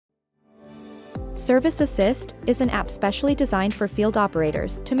Service Assist is an app specially designed for field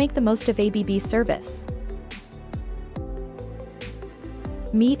operators to make the most of ABB service.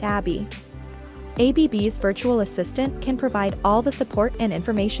 Meet Abby. ABB's virtual assistant can provide all the support and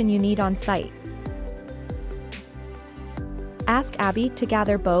information you need on site. Ask Abby to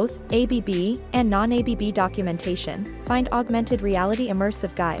gather both ABB and non-ABB documentation, find augmented reality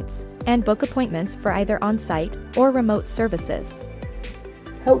immersive guides, and book appointments for either on-site or remote services.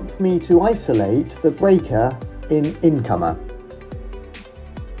 Help me to isolate the breaker in Incomer.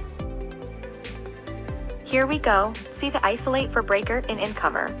 Here we go. See the isolate for breaker in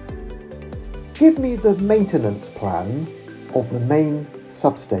Incomer. Give me the maintenance plan of the main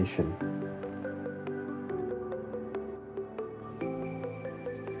substation.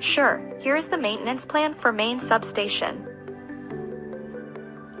 Sure, here is the maintenance plan for main substation.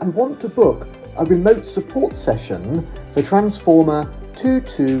 I want to book a remote support session for transformer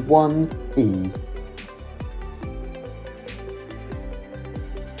 221E.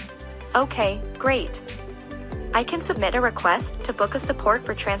 Okay, great. I can submit a request to book a support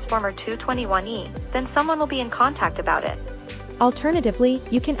for transformer 221E, then someone will be in contact about it. Alternatively,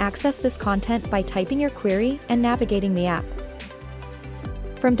 you can access this content by typing your query and navigating the app.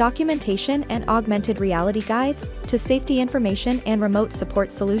 From documentation and augmented reality guides to safety information and remote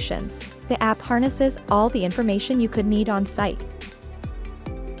support solutions, the app harnesses all the information you could need on site.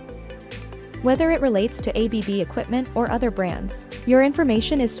 Whether it relates to ABB equipment or other brands, your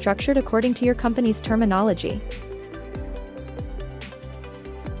information is structured according to your company's terminology.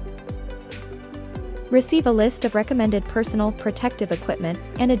 Receive a list of recommended personal protective equipment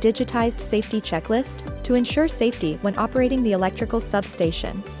and a digitized safety checklist to ensure safety when operating the electrical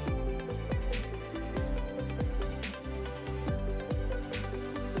substation.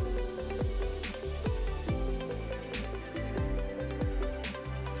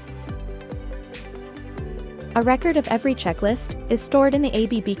 A record of every checklist is stored in the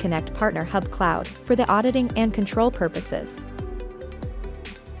ABB Connect Partner Hub Cloud for the auditing and control purposes.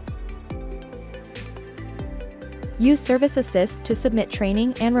 Use Service Assist to submit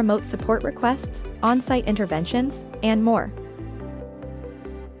training and remote support requests, on-site interventions, and more.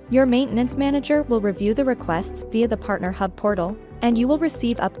 Your maintenance manager will review the requests via the Partner Hub portal, and you will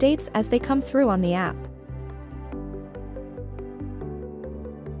receive updates as they come through on the app.